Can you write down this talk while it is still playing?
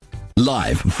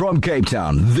Live from Cape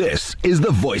Town, this is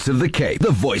the Voice of the Cape.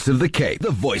 The Voice of the Cape. The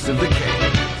Voice of the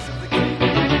Cape.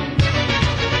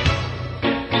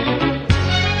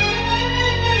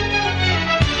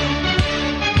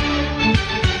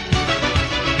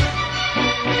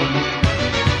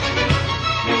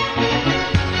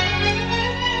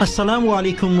 Assalamu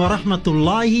alaikum wa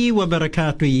rahmatullahi wa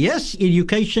barakatuh. Yes,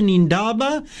 education in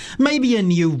Daba, maybe a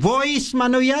new voice,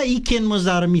 maar nou ja, ek ken mos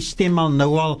daar my stem al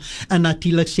nou al, en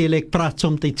natuurlijk sê ek praat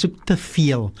soms ook te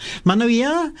veel. Maar nou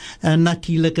ja,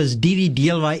 natuurlijk is die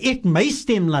deel waar ek my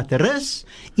stem laat rus,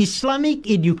 Islamic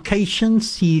Education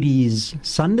Series.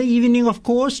 Sunday evening, of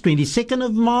course, 22nd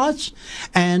of March,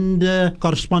 and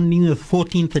corresponding with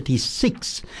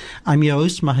 1436. I'm your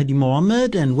host, Mahdi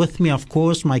Mohammed, and with me, of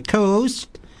course, my co-host,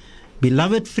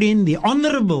 beloved friend, the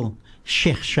Honorable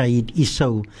Sheikh Shaid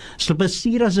Isou. So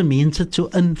besier as 'n mens dit so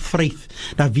invryf,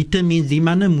 dat weet 'n mens die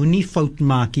manne moenie fout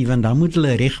maak nie, want dan moet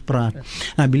hulle reg praat.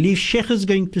 I believe Sheikh is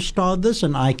going to start this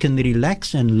and I can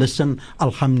relax and listen.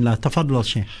 Alhamdulillah. Tafaddal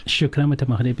Sheikh. Shukran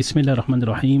Mahdi. Bismillah ar-Rahman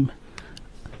ar-Rahim.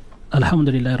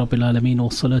 Alhamdulillah Rabbil Alameen wa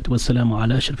salatu wa salamu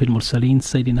ala ashrafil mursaleen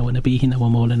Sayyidina wa Nabiyyina wa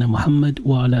Mawlana Muhammad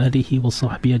wa ala alihi wa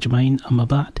sahbihi ajma'in, amma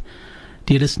ba'd.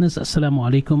 Dear listeners, Assalamu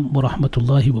alaikum wa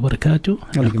rahmatullahi wa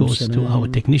barakatuh. And of course to our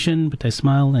technician, Bata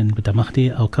Ismail, and Bata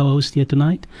Mahdi, our co-host here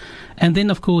tonight. And then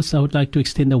of course I would like to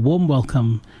extend a warm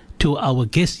welcome to our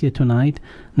guest here tonight,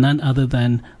 none other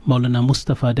than Maulana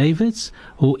Mustafa Davids,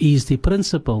 who is the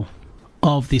principal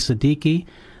of the Siddique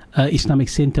Islamic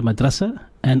Center Madrasa,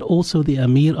 and also the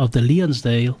Amir of the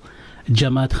Leonsdale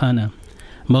Jamaat Khana.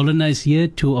 Maulana is here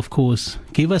to, of course,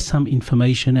 give us some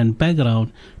information and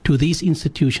background to these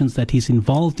institutions that he's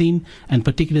involved in, and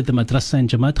particularly the Madrasa and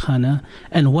Jamaat Khana,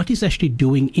 and what he's actually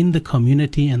doing in the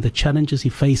community and the challenges he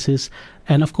faces,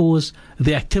 and of course,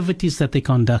 the activities that they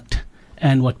conduct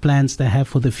and what plans they have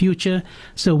for the future.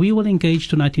 So we will engage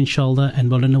tonight, inshallah, and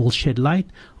Maulana will shed light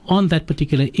on that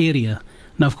particular area.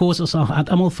 Now, of course, ons gaan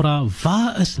almal vra,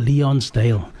 waar is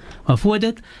Leonsdale? Maar voor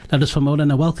dit, laat ons van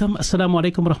Maulana welcome. Assalamu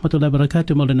alaikum wa rahmatullahi wa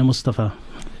barakatuh, Maulana Mustafa.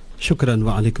 Shukran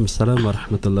wa alaikum salam wa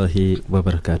rahmatullahi wa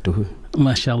barakatuh.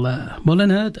 MashaAllah.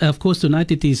 Maulana, of course,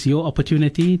 tonight it is your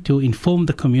opportunity to inform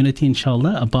the community,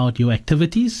 inshallah, about your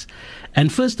activities.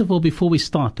 And first of all, before we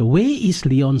start, where is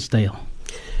Leonsdale?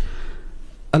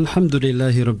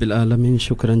 Alhamdulillahi Rabbil Alameen.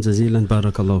 Shukran jazilan.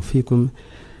 Barakallahu feekum.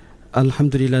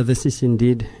 Alhamdulillah, this is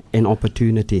indeed an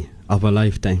opportunity of a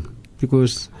lifetime,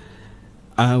 because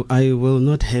I will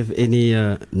not have any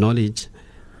knowledge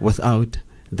without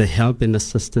the help and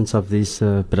assistance of these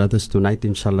brothers tonight,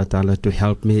 inshallah ta'ala, to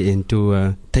help me and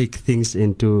to take things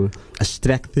and to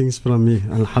extract things from me.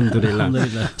 Alhamdulillah.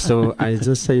 Alhamdulillah. So I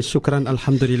just say shukran,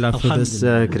 alhamdulillah, for this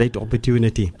great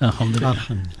opportunity.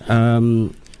 Alhamdulillah.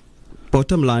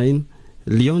 Bottom line,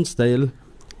 Leonsdale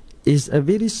is a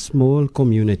very small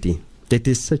community that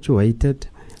is situated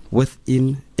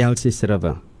within Elsis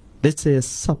River. Let's say a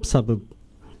suburb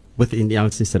within the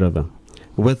Elsis River,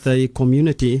 with a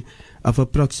community of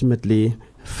approximately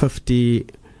 50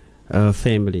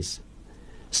 families.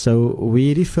 So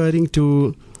we're referring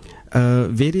to a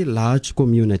very large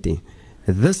community.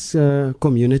 This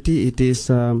community, it is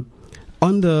on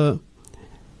the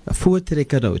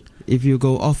Voortrekker Road. If you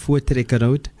go off Voortrekker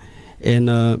Road and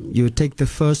you take the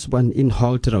first one in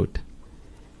Holt Road,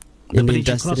 The bridge,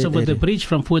 you cross over the bridge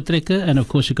from Voortrekker, and of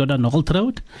course you go down Holt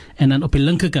Road, and then op die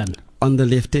linkerkant. On the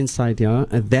left-hand side, yeah,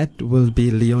 that will be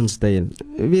Leonsdale.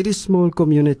 A very small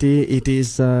community. It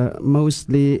is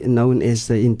mostly known as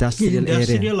the industrial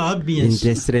area.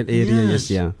 Industrial area, yes,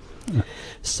 yeah.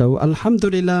 So,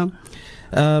 alhamdulillah,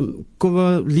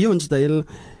 Leonsdale,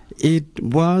 it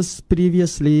was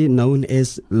previously known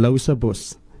as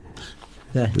Lousabos.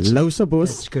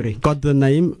 Lousabos got the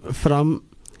name from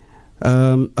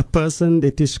a person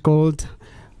that is called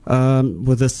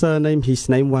with a surname. His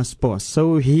name was Bos.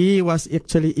 So he was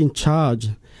actually in charge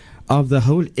of the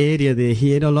whole area there.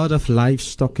 He had a lot of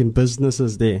livestock and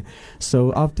businesses there.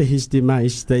 So after his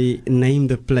demise, they named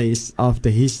the place after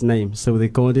his name. So they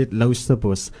called it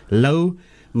Lousabos. Mr.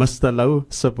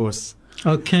 Lousabos.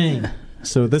 Okay.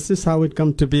 So this is how it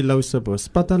come to be Lousabos.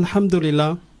 But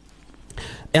alhamdulillah,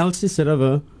 Elsis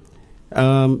River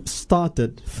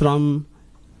started from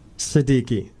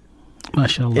Siddique.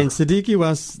 MashaAllah. And Siddique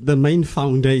was the main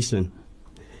foundation.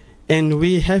 And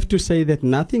we have to say that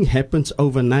nothing happens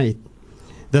overnight.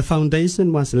 The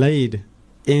foundation was laid.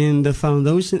 And the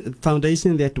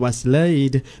foundation that was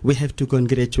laid, we have to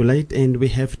congratulate and we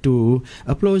have to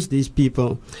applaud these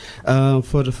people.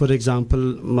 For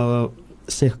example,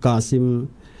 Sheikh Qasim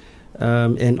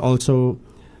and also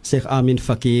Sheikh Amin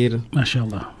Fakir,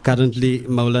 MashaAllah. currently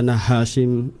Maulana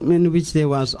Hashim, in which there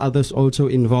was others also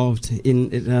involved in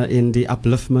the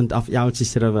upliftment of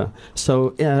Yalchis River.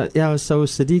 So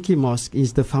Siddique Mosque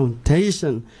is the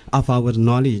foundation of our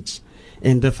knowledge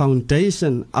and the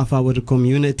foundation of our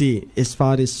community as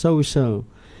far as social,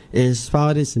 as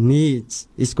far as needs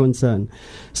is concerned.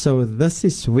 So this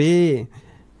is where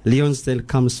Leonsdale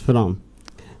comes from.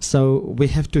 So we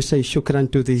have to say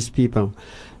shukran to these people.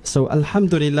 So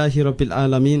Alhamdulillahi Rabbil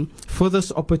Alameen for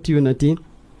this opportunity.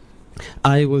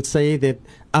 I will say that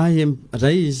I am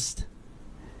raised,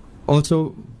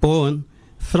 also born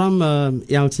from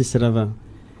Yalchis River.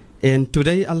 And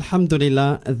today,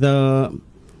 Alhamdulillah, the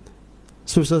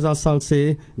Susas shall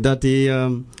say that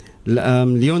the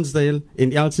Leonsdale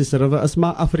in Yalchis River is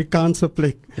maar Afrikaanse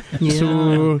plek. Ja,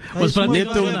 So was net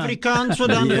net Afrikaans wat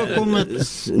dan gekom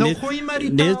het. Nou gooi maar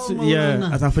die taal.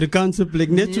 ja, as Afrikaanse plek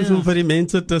net soos om vir die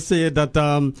mense te sê dat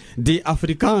die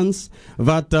Afrikaans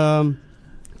wat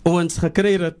ons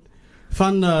gekry het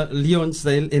van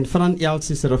Leonsdale en van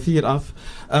Yalchis rivier af,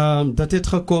 dat het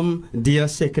gekom deur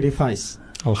sacrifice.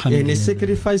 En die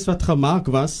sacrifice wat gemaakt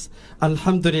was,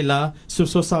 alhamdulillah,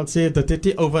 soos ons sal sê, dat het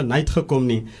nie overnight gekom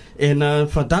nie. En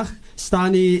vandag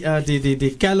staan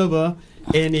die caliber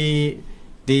en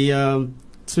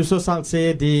soos ons sal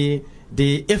sê,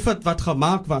 die effort wat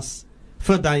gemaakt was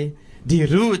vir die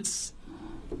roots.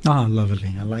 Ah, lovely,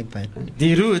 I like that.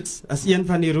 Die roots, as een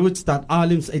van die roots, dat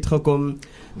alims uitgekom,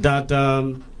 dat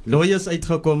lawyers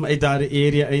uitgekom uit daar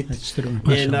area uit. That's true.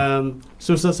 En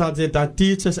soos ons sal sê, dat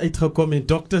teachers uitgekom en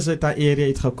doctors uit daar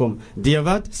area uitgekom. Die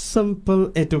wat?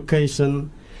 Simple education,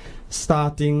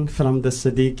 starting from the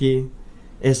Siddique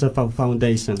as a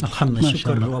foundation. Alhamdulillah,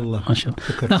 shukr wallah.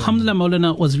 Nou, alhamdulillah,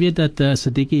 Maulana, ons weet dat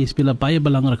Siddique speel 'n baie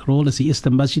belangrike rol as die eerste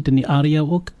masjid in die area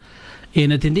ook.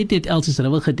 And it indeed did Yalchis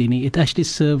River gedien. It actually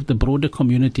served the broader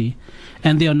community.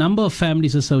 And there are a number of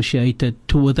families associated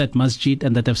with that masjid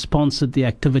and that have sponsored the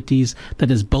activities that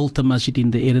has built the masjid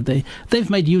in the area. They've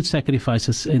made huge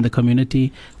sacrifices in the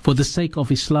community for the sake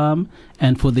of Islam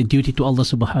and for their duty to Allah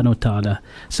subhanahu wa ta'ala.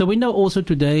 So we know also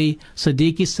today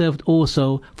Siddique served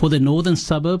also for the northern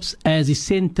suburbs as a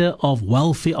center of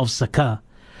welfare of zakah.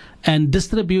 And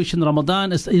distribution,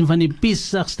 Ramadan is een van die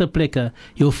besigste plekke.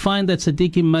 You'll find that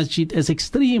Siddique Masjid is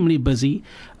extremely busy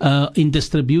in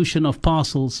distribution of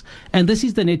parcels. And this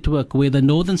is the network where the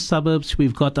northern suburbs,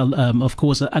 we've got, of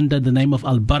course, under the name of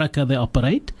Al-Barakah, they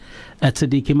operate at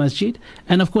Siddique Masjid.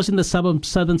 And of course, in the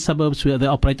southern suburbs, where they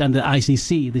operate under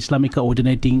ICC, the Islamic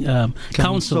Coordinating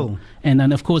Council. And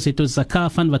then, of course, it was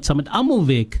Zakah Fund, wat saam met almal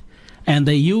werk. And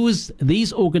they use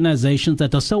these organizations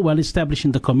that are so well established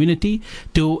in the community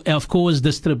to, of course,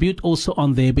 distribute also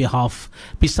on their behalf.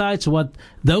 Besides what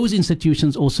those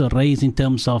institutions also raise in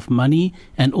terms of money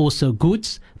and also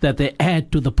goods that they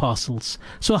add to the parcels.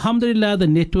 So, alhamdulillah, the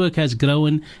network has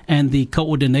grown and the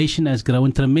coordination has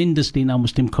grown tremendously in our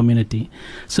Muslim community.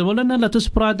 So, Maulana, laat ons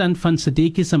praat dan van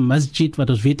Siddique se masjid wat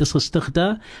ons weet is gestig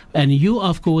daar. And you,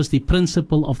 of course, the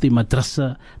principal of the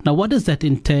madrasa. Now, what does that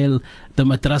entail? The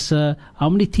madrasa, how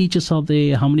many teachers are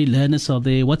there? How many learners are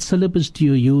there? What syllabus do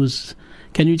you use?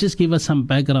 Can you just give us some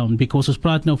background? Because ons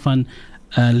praat nou van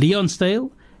Leonsdale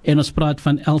en ons praat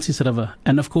van Yalchis River.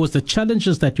 And of course, the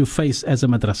challenges that you face as a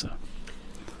madrasa.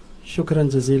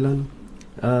 Shukran jazilan.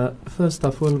 First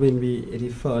of all, when we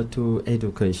refer to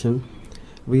education,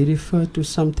 we refer to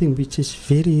something which is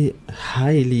very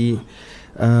highly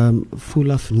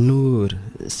full of nur,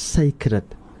 sacred.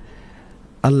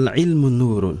 Al-ilmu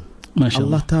nurun.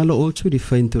 Allah Ta'ala also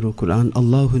referring to the Quran,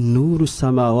 Allahu nuru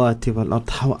samawati wal ard.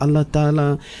 How Allah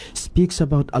Ta'ala speaks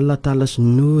about Allah Ta'ala's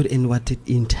nur and what it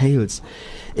entails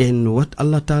and what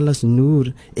Allah Ta'ala's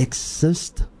nur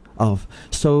exists of.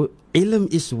 So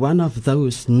ilm is one of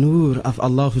those nur of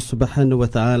Allah subhanahu wa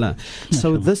ta'ala.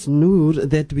 So this nur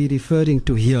that we're referring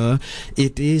to here,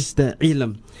 it is the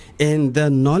ilm and the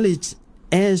knowledge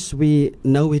as we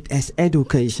know it as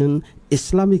education,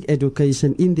 Islamic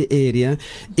education in the area.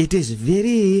 It is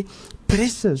very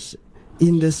precious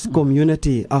in this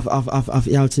community of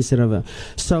Yalchis River.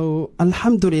 So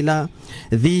alhamdulillah,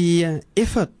 the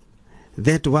effort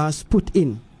that was put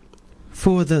in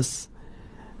for this,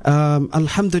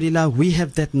 alhamdulillah, we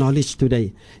have that knowledge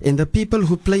today. And the people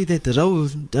who play that role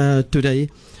today,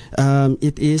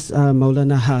 it is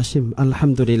Maulana Hashim,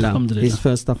 alhamdulillah, is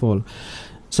first of all.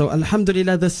 So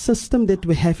alhamdulillah, the system that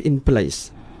we have in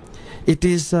place, it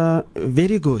is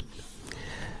very good.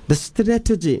 The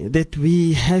strategy that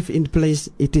we have in place,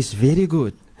 it is very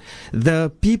good.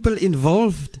 The people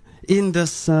involved in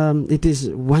this. It is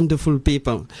wonderful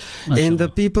people. And the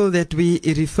people that we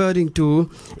are referring to,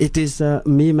 it is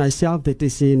me, myself, that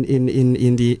is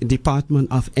in the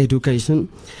Department of Education,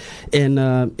 and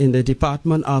in the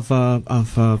Department of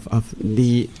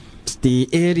the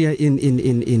area in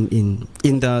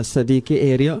the Siddique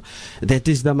area, that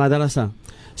is the madrasa.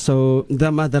 So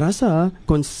the madrasa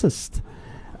consists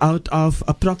out of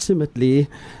approximately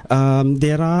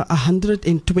there are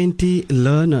 120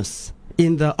 learners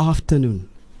in the afternoon.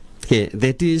 Okay,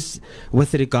 that is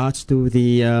with regards to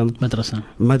the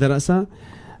madrasa,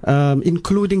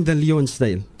 including the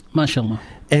Leonsdale. MashaAllah.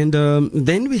 And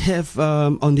then we have,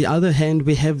 on the other hand,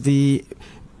 we have the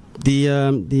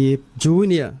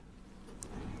junior.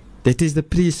 That is the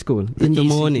preschool in the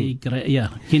morning.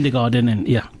 Kindergarten and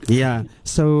Yeah,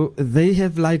 so they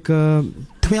have like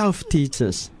 12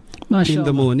 teachers in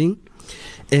the morning,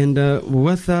 and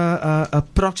with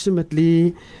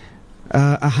approximately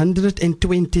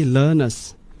 120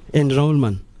 learners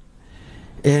enrollment,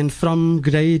 and from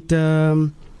grade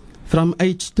from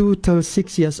age 2 till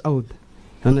 6 years old,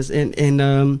 and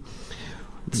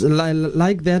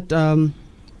like that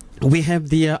we have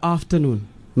the afternoon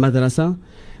madrasa,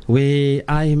 where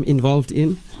I am involved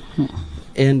in.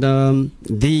 And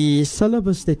the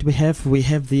syllabus that we have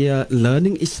the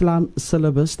Learning Islam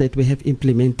syllabus that we have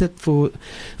implemented for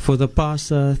the past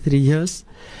 3 years.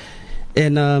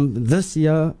 And this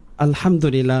year,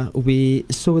 Alhamdulillah, we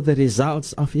saw the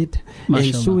results of it.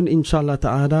 And soon, inshallah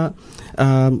ta'ala,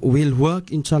 we'll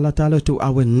work, inshallah ta'ala, to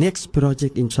our next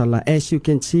project, inshallah. As you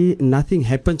can see, nothing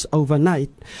happens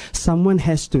overnight. Someone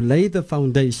has to lay the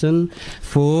foundation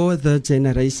for the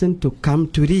generation to come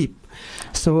to reap.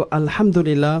 So,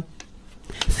 alhamdulillah,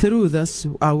 through this,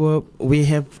 we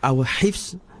have our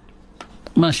hifz.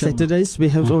 Saturdays we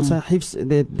have also hifz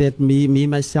that me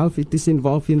myself, it is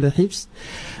involved in the hifz,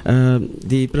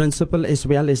 the principal as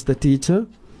well as the teacher,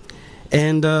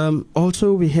 and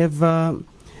also we have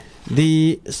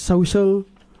the social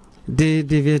the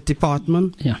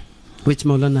department, which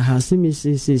Maulana Hasim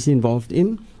is involved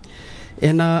in,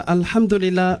 and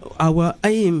alhamdulillah, our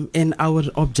aim and our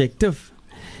objective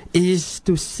is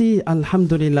to see,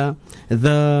 alhamdulillah,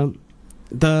 the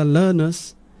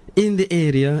learners in the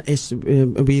area, as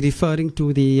we're referring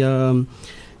to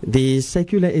the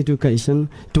secular education,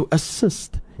 to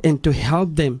assist and to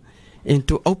help them and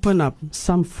to open up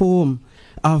some form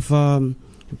of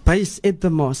base at the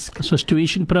mosque. So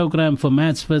tuition program for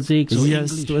maths, physics, or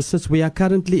English. To assist. We are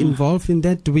currently involved in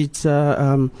that with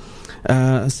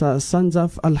sons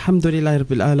of Alhamdulillah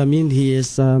Rabbil Alameen. He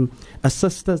has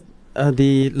assisted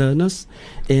the learners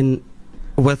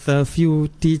with a few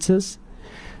teachers.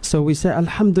 So we say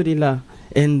Alhamdulillah,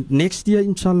 and next year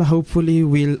inshallah, hopefully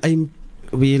we'll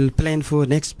plan for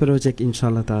next project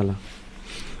inshallah ta'ala.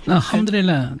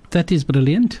 Alhamdulillah, that is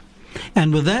brilliant.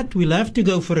 And with that, we'll have to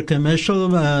go for a commercial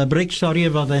break. Sorry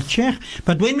about that, Sheikh.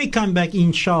 But when we come back,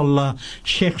 inshallah,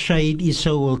 Sheikh Shahid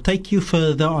Issa will take you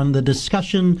further on the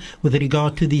discussion with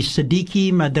regard to the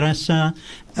Siddique Madrasa.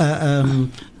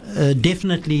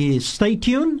 Definitely stay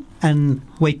tuned and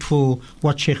wait for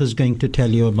what Sheikh is going to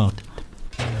tell you about it.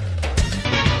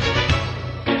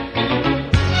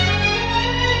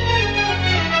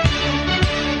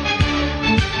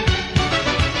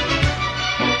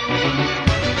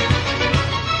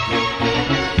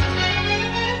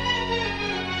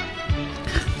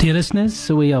 Dear listeners,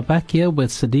 so we are back here with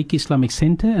Siddique Islamic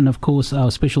Center, and of course our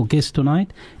special guest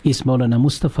tonight is Maulana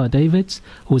Mustafa Davids,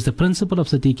 who is the principal of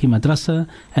Siddique Madrasa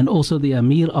and also the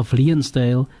Amir of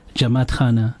Leonsdale Jamaat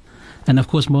Khana. And of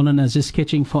course Maulana is just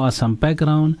sketching for us some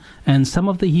background and some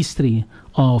of the history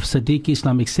of Siddique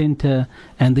Islamic Center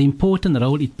and the important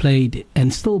role it played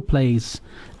and still plays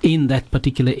in that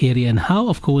particular area, and how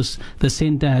of course the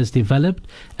center has developed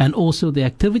and also the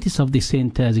activities of the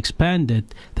center has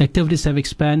expanded. The activities have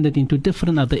expanded into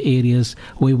different other areas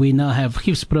where we now have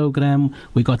HIFS program,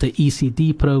 we got the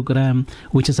ECD program,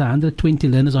 which is 120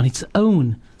 learners on its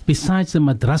own, besides the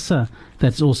madrasa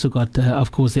that's also got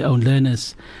of course their own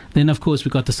learners. Then of course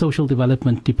we got the social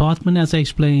development department, as I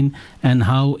explained, and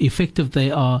how effective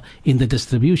they are in the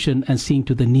distribution and seeing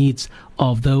to the needs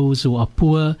of those who are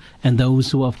poor and those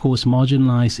who are of course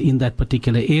marginalized in that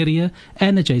particular area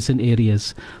and adjacent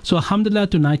areas. So alhamdulillah,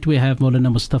 tonight we have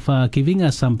Maulana Mustafa giving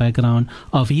us some background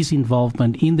of his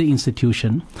involvement in the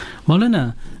institution.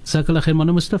 Maulana, Jazakallah khair,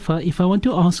 Maulana Mustafa, if I want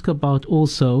to ask about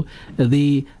also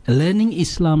the Learning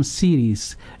Islam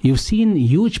series, you've seen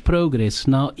huge progress.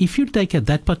 Now, if you take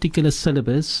that particular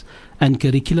syllabus and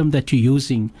curriculum that you're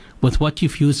using with what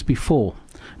you've used before,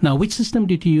 now which system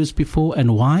did you use before,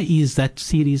 and why is that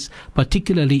series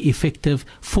particularly effective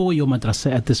for your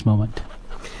madrasa at this moment?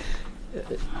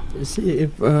 See,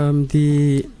 if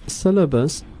the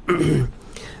syllabus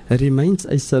remains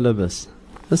a syllabus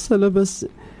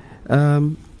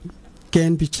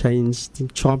can be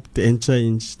changed, chopped and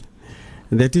changed.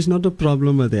 That is not a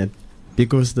problem with that,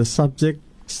 because the subject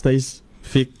stays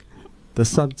fiqh, the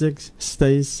subject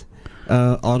stays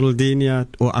oral diniyat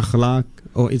or akhlaq,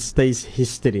 or it stays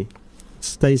history.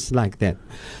 Stays like that.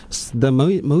 The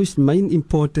most main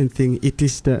important thing, it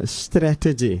is the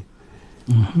strategy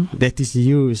that is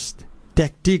used,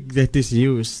 tactic that is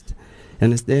used.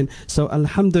 Understand? So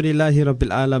Alhamdulillahi Rabbil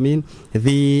Alameen,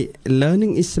 the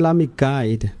Learning Islamic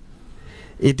Guide,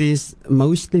 it is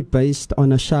mostly based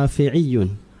on a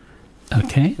Shafi'iyun.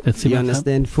 Okay, that's you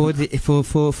understand, for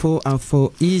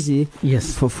easy,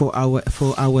 yes, for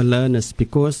our learners,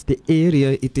 because the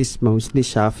area it is mostly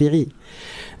Shafi'i.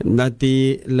 But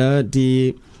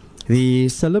the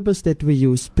syllabus that we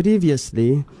used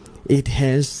previously, it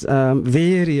has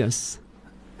various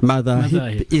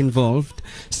madhahib involved,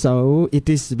 so it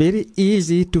is very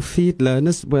easy to feed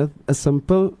learners with a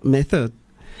simple method.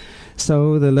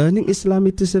 So the Learning Islam,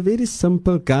 it is a very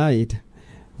simple guide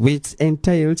which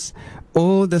entails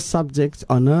all the subjects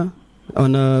on a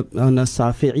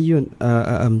Safi'iyun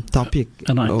topic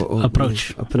or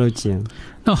approach. Yeah.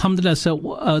 Now, alhamdulillah, so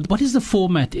what is the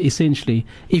format essentially?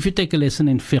 If you take a lesson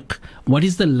in fiqh, what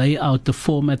is the layout, the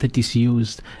format that is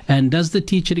used? And does the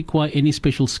teacher require any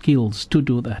special skills to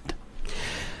do that?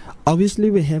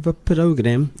 Obviously, we have a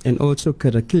program and also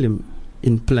curriculum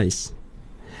in place,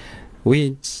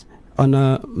 which on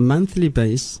a monthly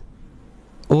basis,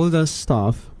 all the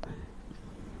staff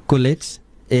collects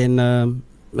and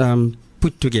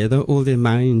put together all their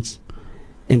minds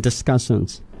and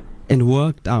discussions and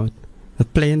worked out a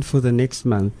plan for the next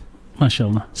month.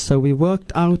 MashaAllah. So we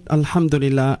worked out,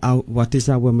 alhamdulillah, what is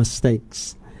our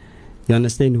mistakes. You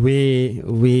understand?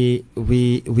 We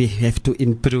have to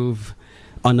improve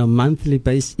on a monthly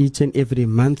basis. Each and every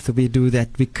month we do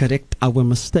that. We correct our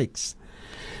mistakes.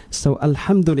 So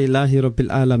alhamdulillahi Rabbil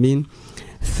Alameen,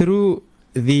 through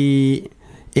the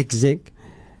exec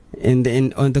and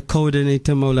on the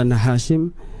coordinator Maulana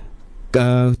Hashim,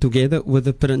 together with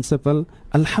the principal,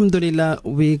 alhamdulillah,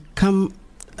 we come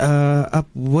up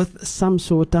with some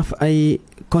sort of a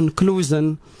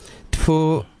conclusion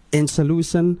and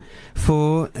solution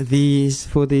for the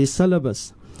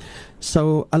syllabus.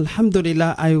 So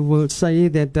alhamdulillah, I will say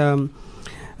that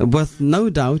with no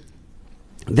doubt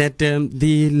that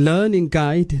the learning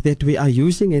guide that we are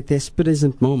using at this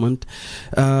present moment,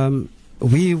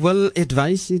 we will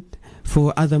advise it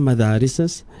for other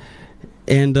madarisas,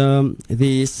 and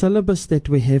the syllabus that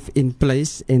we have in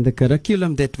place and the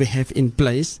curriculum that we have in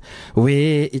place,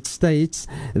 where it states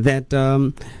that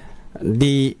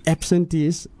the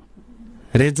absentees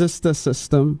register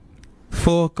system,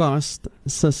 forecast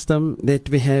system that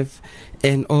we have,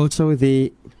 and also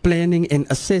the planning and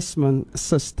assessment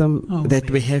system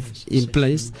that we have in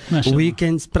place, we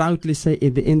can proudly say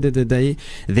at the end of the day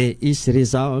there is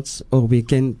results, or we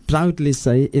can proudly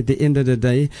say at the end of the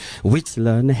day which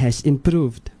learner has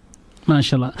improved.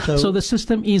 MashaAllah. So the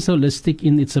system is holistic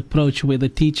in its approach, where the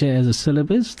teacher has a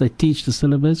syllabus, they teach the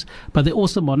syllabus, but they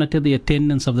also monitor the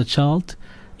attendance of the child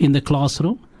in the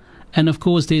classroom. And of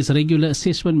course, there's regular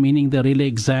assessment, meaning the relay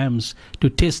exams to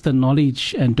test the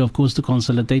knowledge and, of course, to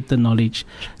consolidate the knowledge.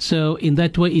 So in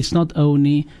that way, it's not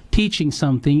only teaching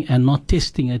something and not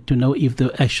testing it to know if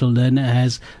the actual learner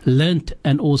has learnt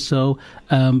and also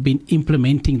been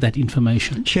implementing that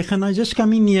information. Sheikh, can I just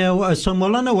come in here? So,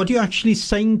 Maulana, what you're actually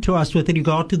saying to us with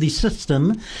regard to the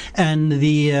system and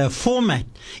the format,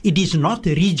 it is not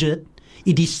rigid,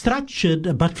 it is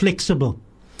structured but flexible.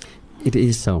 It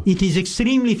is so. It is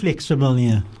extremely flexible,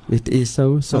 yeah. It is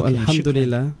so. So, okay,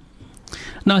 alhamdulillah.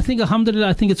 Now, I think, alhamdulillah,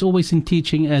 I think it's always in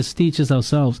teaching as teachers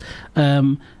ourselves.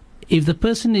 If the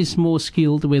person is more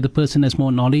skilled, where the person has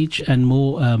more knowledge and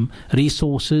more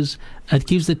resources, it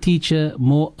gives the teacher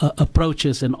more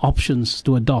approaches and options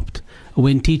to adopt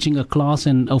when teaching a class,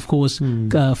 and of course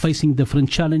facing different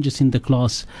challenges in the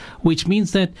class, which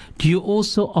means that, do you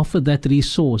also offer that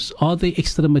resource? Are there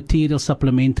extra materials,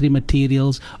 supplementary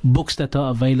materials, books that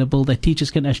are available that teachers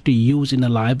can actually use in a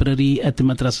library at the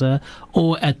madrasa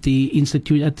or at the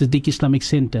institute, at the Siddique Islamic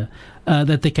Center,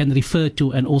 that they can refer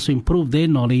to and also improve their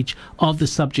knowledge of the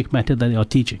subject matter that they are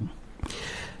teaching?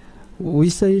 We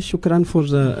say shukran for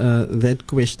that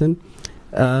question.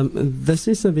 This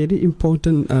is a very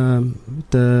important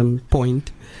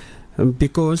point,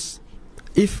 because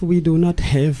if we do not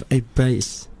have a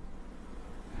base,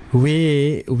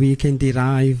 where we can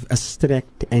derive,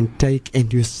 extract and take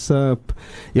and usurp,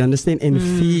 you understand, and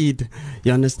feed,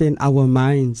 you understand, our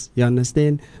minds, you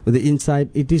understand, with the inside.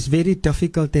 It is very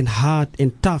difficult and hard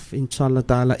and tough, inshallah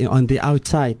ta'ala, on the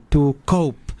outside to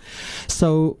cope.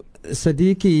 So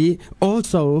Siddique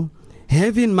also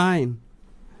have in mind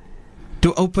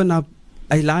to open up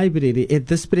a library. At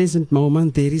this present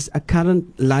moment, there is a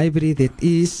current library that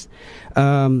is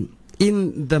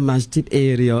in the masjid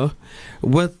area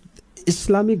with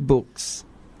Islamic books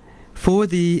for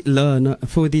the learner,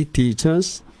 for the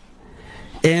teachers,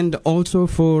 and also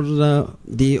for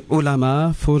the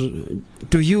ulama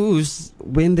to use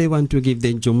when they want to give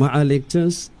their Jumu'ah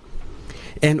lectures,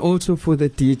 and also for the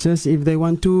teachers if they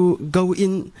want to go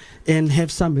in and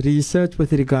have some research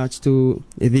with regards to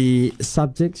the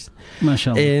subjects.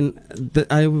 MashaAllah. And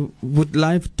I would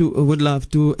love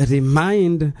to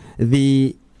remind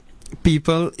the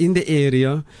people in the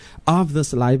area of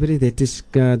this library that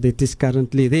is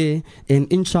currently there, and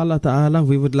inshallah ta'ala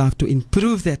we would love to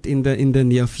improve that in the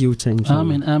near future,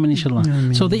 inshallah. Amen, inshallah.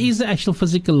 Amen. So there is the actual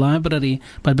physical library,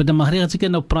 but by the Mahri as ek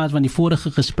nou praat van die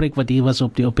vorige gesprek wat hier was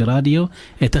op die radio,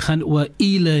 het gaan oor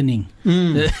e-learning.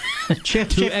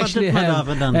 To actually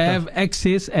have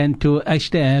access and to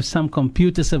actually have some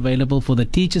computers available for the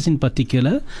teachers in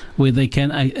particular, where they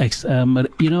can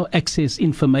access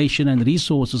information and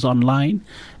resources online.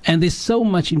 And there's so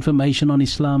much information on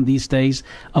Islam these days.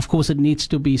 Of course, it needs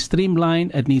to be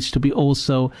streamlined. It needs to be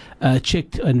also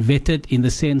checked and vetted in the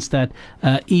sense that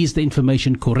is the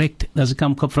information correct? Does it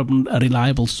come from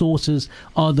reliable sources?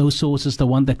 Are those sources the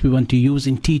one that we want to use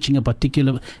in teaching a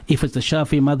particular, if it's the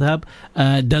Shafi madhab,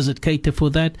 does it cater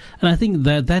for that? And I think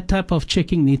that type of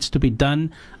checking needs to be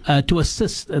done to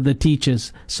assist the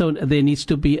teachers. So there needs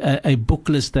to be a book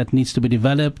list that needs to be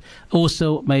developed.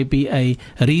 Also, maybe a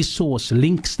resource,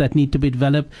 links that need to be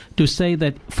developed to say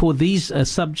that for these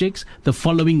subjects, the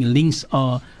following links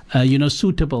are,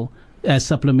 suitable as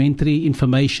supplementary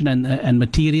information and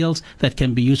materials that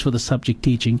can be used for the subject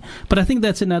teaching. But I think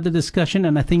that's another discussion,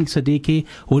 and I think Siddique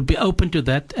would be open to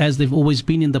that, as they've always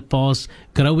been in the past,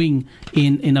 growing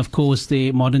in of course,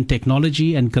 the modern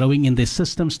technology and growing in their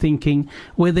systems thinking,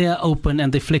 where they are open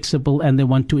and they're flexible and they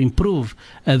want to improve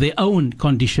their own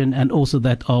condition and also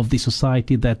that of the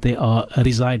society that they are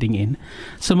residing in.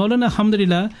 So Maulana,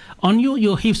 alhamdulillah, on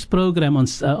your HIFZ program, on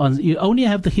you only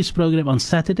have the HIFZ program on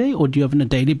Saturday, or do you have on a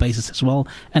daily basis as well?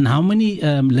 And how many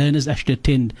learners actually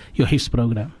attend your HIFZ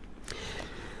program?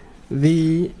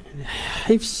 The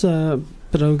HIFZ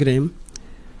program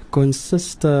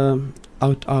consists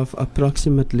out of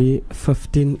approximately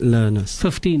 15 learners.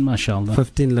 15, mashallah.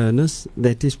 15 learners,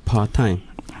 that is part-time.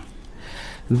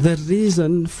 The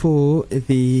reason for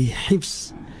the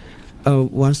HIFZ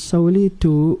was solely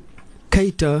to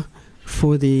cater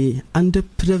for the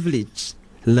underprivileged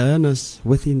learners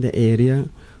within the area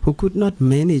who could not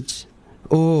manage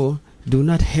or do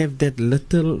not have that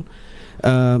little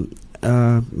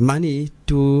money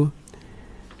to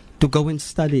go and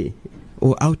study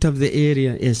or out of the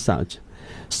area as such.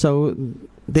 So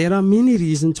there are many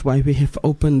reasons why we have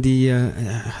opened the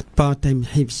part-time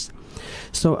HIFZ.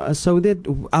 So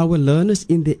that our learners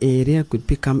in the area could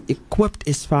become equipped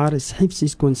as far as HIFZ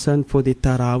is concerned for the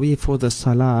Taraweeh, for the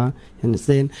Salah,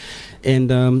 understand,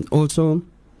 and also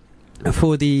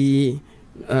for the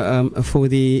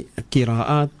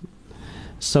Qira'at.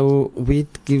 So we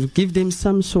give them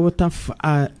some sort of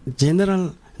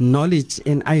general knowledge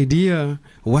and idea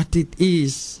what it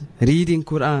is reading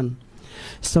Quran.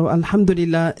 So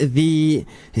alhamdulillah, the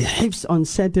HIFZ on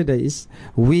Saturdays,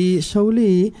 we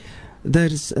solely,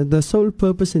 the sole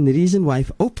purpose and the reason why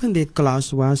I've opened that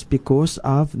class was because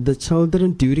of the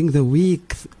children during the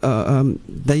week.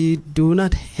 They do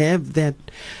not have that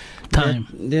time,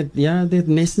 that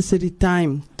necessary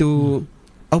time to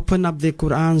open up the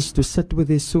Qurans, to sit with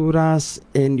the surahs,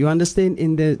 and you understand,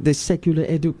 in the secular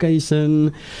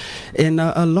education and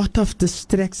a lot of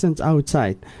distractions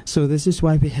outside. So this is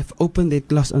why we have opened the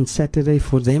class on Saturday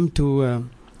for them to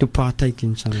partake,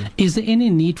 inshallah. Is there any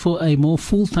need for a more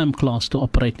full-time class to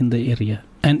operate in the area,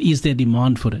 and is there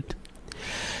demand for it?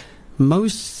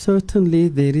 Most certainly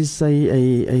there is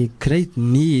a great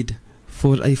need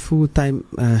for a full-time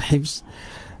HIFZ.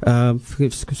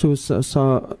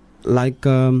 So like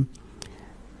a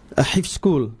HIFZ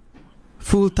school,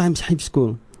 full-time HIFZ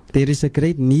school. There is a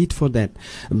great need for that.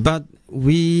 But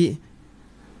we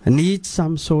need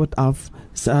some sort of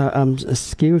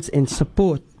skills and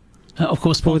support Of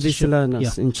course, for these sponsorship.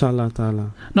 learners, inshallah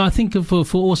ta'ala. No, I think for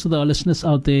also the listeners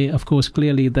out there, of course,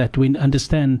 clearly that we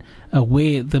understand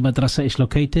where the madrasa is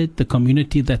located, the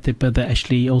community that they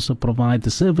actually also provide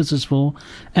the services for,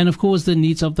 and of course the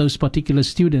needs of those particular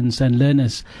students and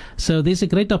learners. So there's a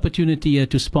great opportunity here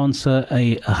to sponsor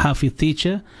a Hafiz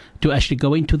teacher to actually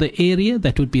go into the area.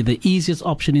 That would be the easiest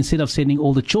option instead of sending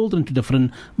all the children to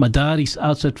different madaris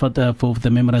outside for the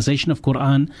memorization of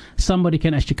Quran. Somebody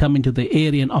can actually come into the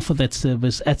area and offer that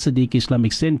service at Siddique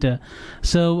Islamic Center.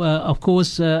 So, of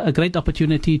course, a great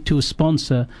opportunity to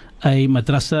sponsor a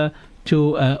madrasa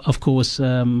to, of course,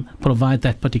 provide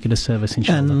that particular service,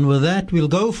 inshallah. And with that, we'll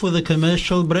go for the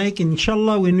commercial break.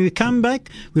 Inshallah, when we come back,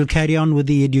 we'll carry on with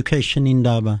the education in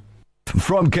Daba.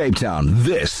 From Cape Town,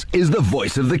 this is the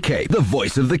voice of the Cape. The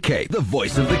voice of the Cape. The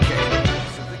voice of the Cape.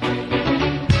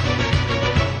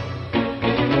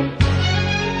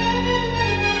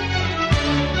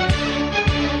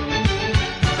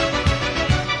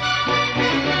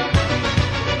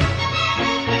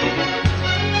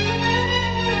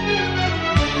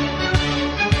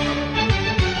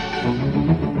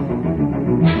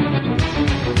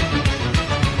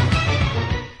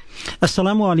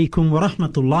 Assalamu alaikum wa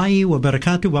rahmatullahi wa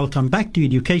barakatuh. Welcome back to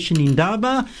Education in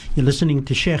Daba. You're listening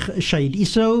to Sheikh Shahid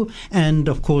Iso and,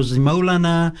 of course, the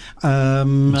Maulana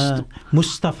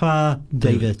Mustafa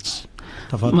Davids.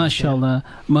 MashaAllah.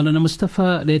 Maulana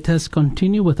Mustafa, let us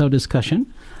continue with our discussion.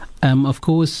 Of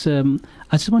course, I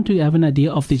just want to have an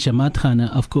idea of the Jamaat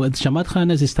Khana. Of course, the Jamaat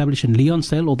Khana is established in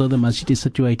Leonsdale, although the masjid is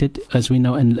situated, as we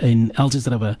know, in Al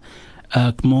Jazraba.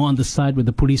 More on the side where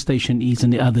the police station is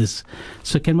and the others.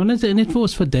 So can one and it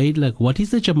was for date, like what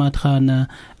is the Jamaat Khana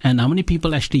and how many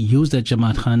people actually use that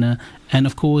Jamaat Khana? And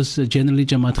of course, generally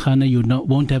Jamaat Khana, you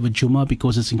won't have a Jummah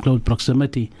because it's in close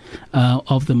proximity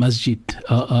of the masjid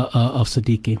of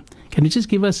Siddique. Can you just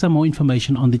give us some more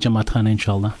information on the Jamaat Khana,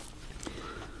 inshallah?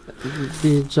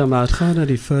 The Jamaat Khana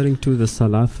referring to the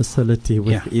Salah facility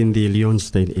within the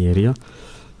Leonsdale area.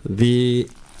 The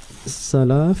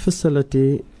Salah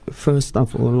facility, first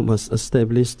of all, was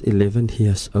established 11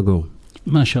 years ago.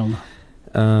 MashaAllah.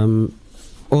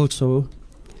 Also,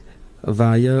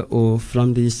 via or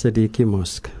from the Siddique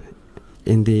Mosque,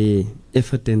 in the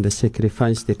effort and the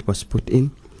sacrifice that was put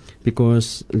in,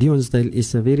 because Leonsdale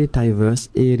is a very diverse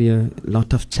area,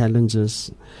 lot of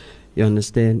challenges. You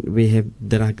understand? We have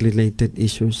drug-related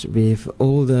issues. We have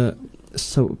all the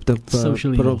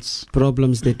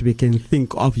problems that we can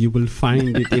think of. You will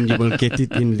find it and you will get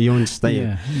it in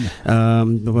Leonsdale.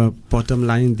 The bottom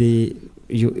line, the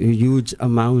huge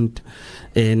amount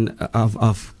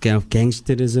of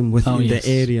gangsterism within the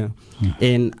area.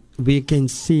 And we can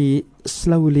see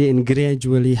slowly and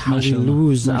gradually how we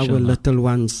lose our little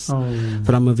ones.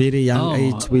 From a very young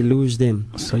age, we lose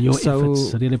them. So your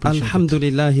efforts, really appreciate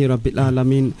Alhamdulillahi Rabbil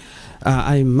Alameen,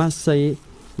 I must say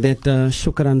that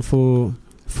shukran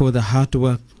for the hard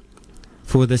work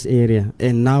for this area.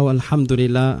 And now,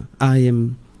 alhamdulillah, I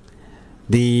am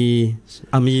the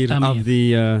Amir. Of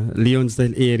the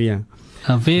Leonsdale area.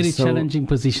 A very challenging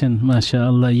position,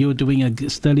 mashallah. You're doing a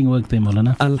sterling work there,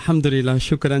 Maulana. Alhamdulillah,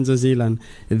 shukran jazilan.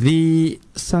 The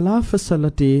Salah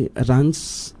facility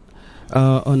runs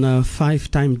on a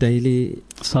 5-time daily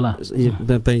Salah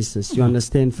basis. You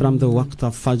understand, from the waqt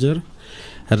of Fajr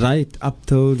right up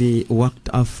till the waqt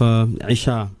of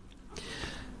Isha.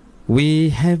 We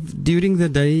have, during the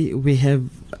day, we have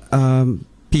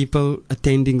people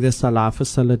attending the Salah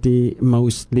facility,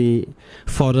 mostly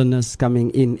foreigners coming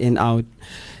in and out,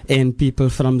 and people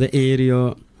from the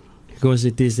area, because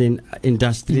it is an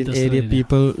industrial area.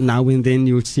 People, now and then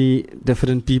you'll see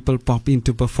different people pop in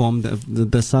to perform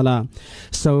the Salah.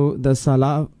 So the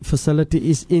Salah facility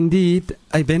is indeed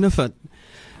a benefit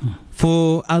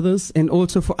for others and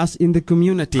also for us in the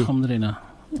community. Alhamdulillah.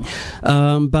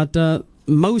 But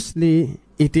mostly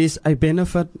it is a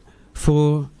benefit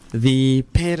for the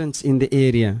parents in the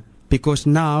area, because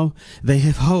now they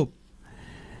have hope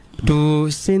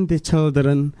to send their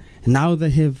children. Now they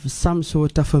have some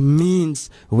sort of a means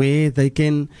where they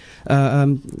can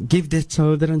give their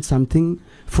children something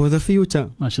for the future.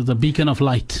 MashaAllah, the beacon of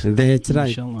light. That's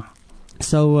right. MashaAllah.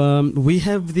 So we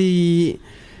have the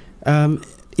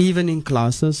evening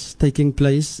classes taking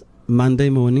place Monday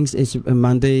mornings,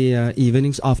 Monday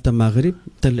evenings after Maghrib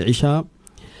till Isha.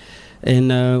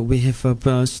 And we have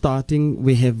starting,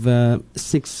 we have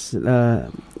 6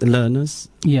 learners,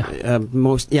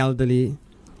 most elderly,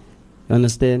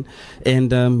 understand?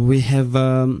 And we have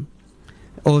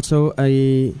also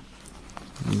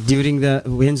during the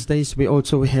Wednesdays, we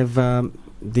also have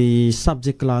the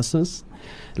subject classes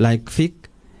like fiqh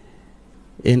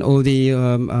and all the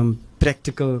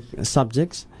practical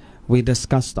subjects. we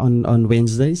discussed on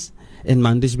Wednesdays, and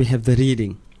Mondays we have the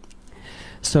reading.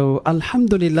 So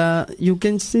Alhamdulillah, you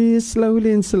can see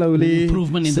slowly and slowly,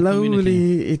 improvement in the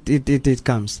community. It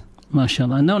comes.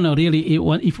 MashaAllah. No, really,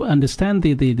 if you understand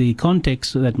the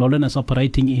context that Maulana is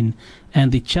operating in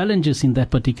and the challenges in that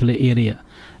particular area,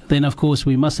 then of course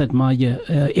we must admire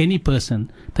any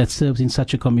person that serves in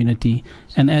such a community.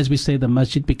 And as we say, the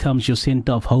masjid becomes your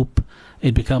center of hope.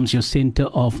 It becomes your center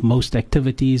of most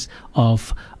activities,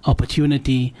 of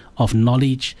opportunity, of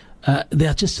knowledge. There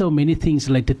are just so many things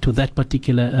related to that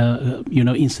particular,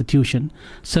 institution.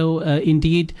 So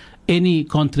indeed, any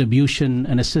contribution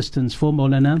and assistance for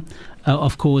Maulana,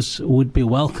 of course, would be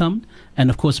welcomed.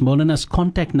 And of course, Maulana's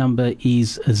contact number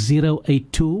is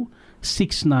 082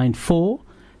 694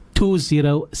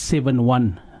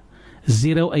 2071.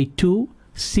 082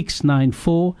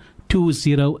 694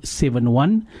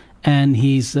 2071. And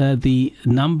his the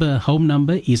home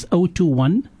number is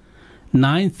 021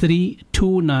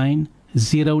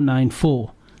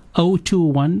 9329094.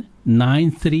 021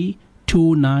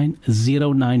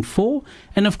 9329094.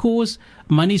 And of course,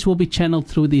 monies will be channeled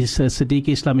through this Siddique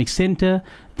Islamic Center.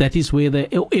 That is where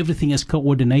everything is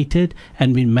coordinated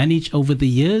and been managed over the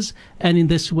years. And in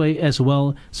this way as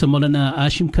well, so Maulana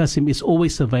Hashim Qasim is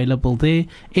always available there.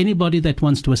 Anybody that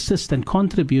wants to assist and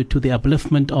contribute to the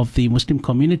upliftment of the Muslim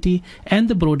community and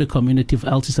the broader community of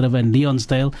Elsis River and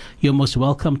Leonsdale, you're most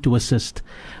welcome to assist.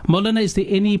 Maulana, is there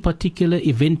any particular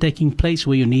event taking place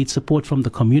where you need support from the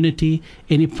community,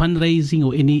 any fundraising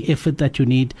or any effort that you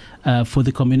need for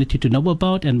the community to know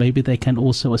about, and maybe they can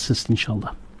also assist,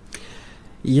 inshallah?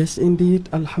 Yes, indeed.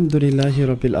 Alhamdulillahi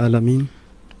Rabbil Alameen.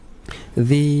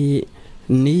 The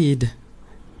need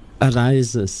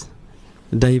arises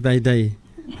day by day.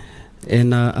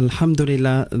 And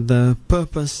Alhamdulillah, the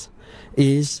purpose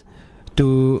is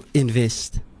to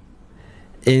invest.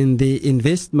 And the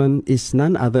investment is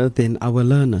none other than our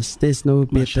learners. There's no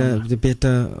better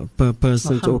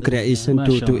person or creation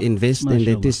to invest, and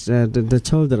that is the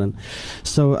children.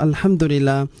 So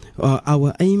Alhamdulillah,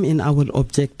 our aim and our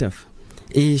objective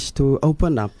is to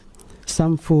open up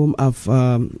some form of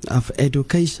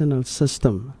educational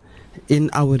system in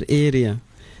our area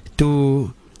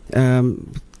to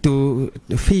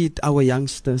feed our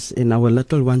youngsters and our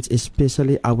little ones,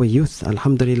 especially our youth,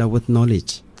 Alhamdulillah, with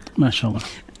knowledge. MashaAllah.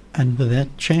 And with that,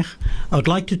 Sheikh, I would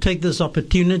like to take this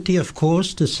opportunity, of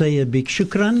course, to say a big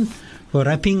shukran for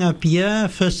wrapping up here.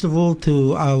 First of all,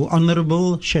 to our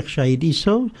Honorable Sheikh Shahid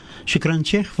Iso. Shukran,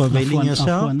 Sheikh, for availing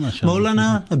yourself.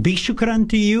 Maulana, a big shukran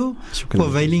to you for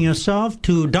availing yourself.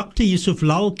 To Dr. Yusuf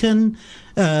Lalkan,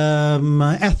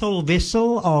 Ethel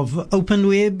Vessel of Open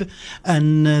Web,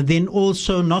 and then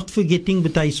also not forgetting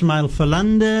but Ismail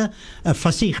Falanda,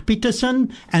 Fasih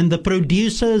Peterson, and the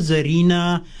producer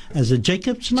Zarina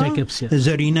Jacobs now? Jacobs, yeah.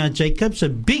 Zarina Jacobs. A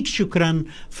big shukran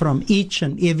from each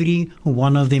and every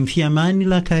one of them. Fi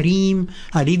amanillah Kareem.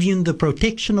 I leave you in the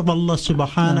protection of Allah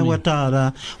subhanahu wa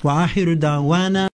ta'ala. Wa akhiru da'wana.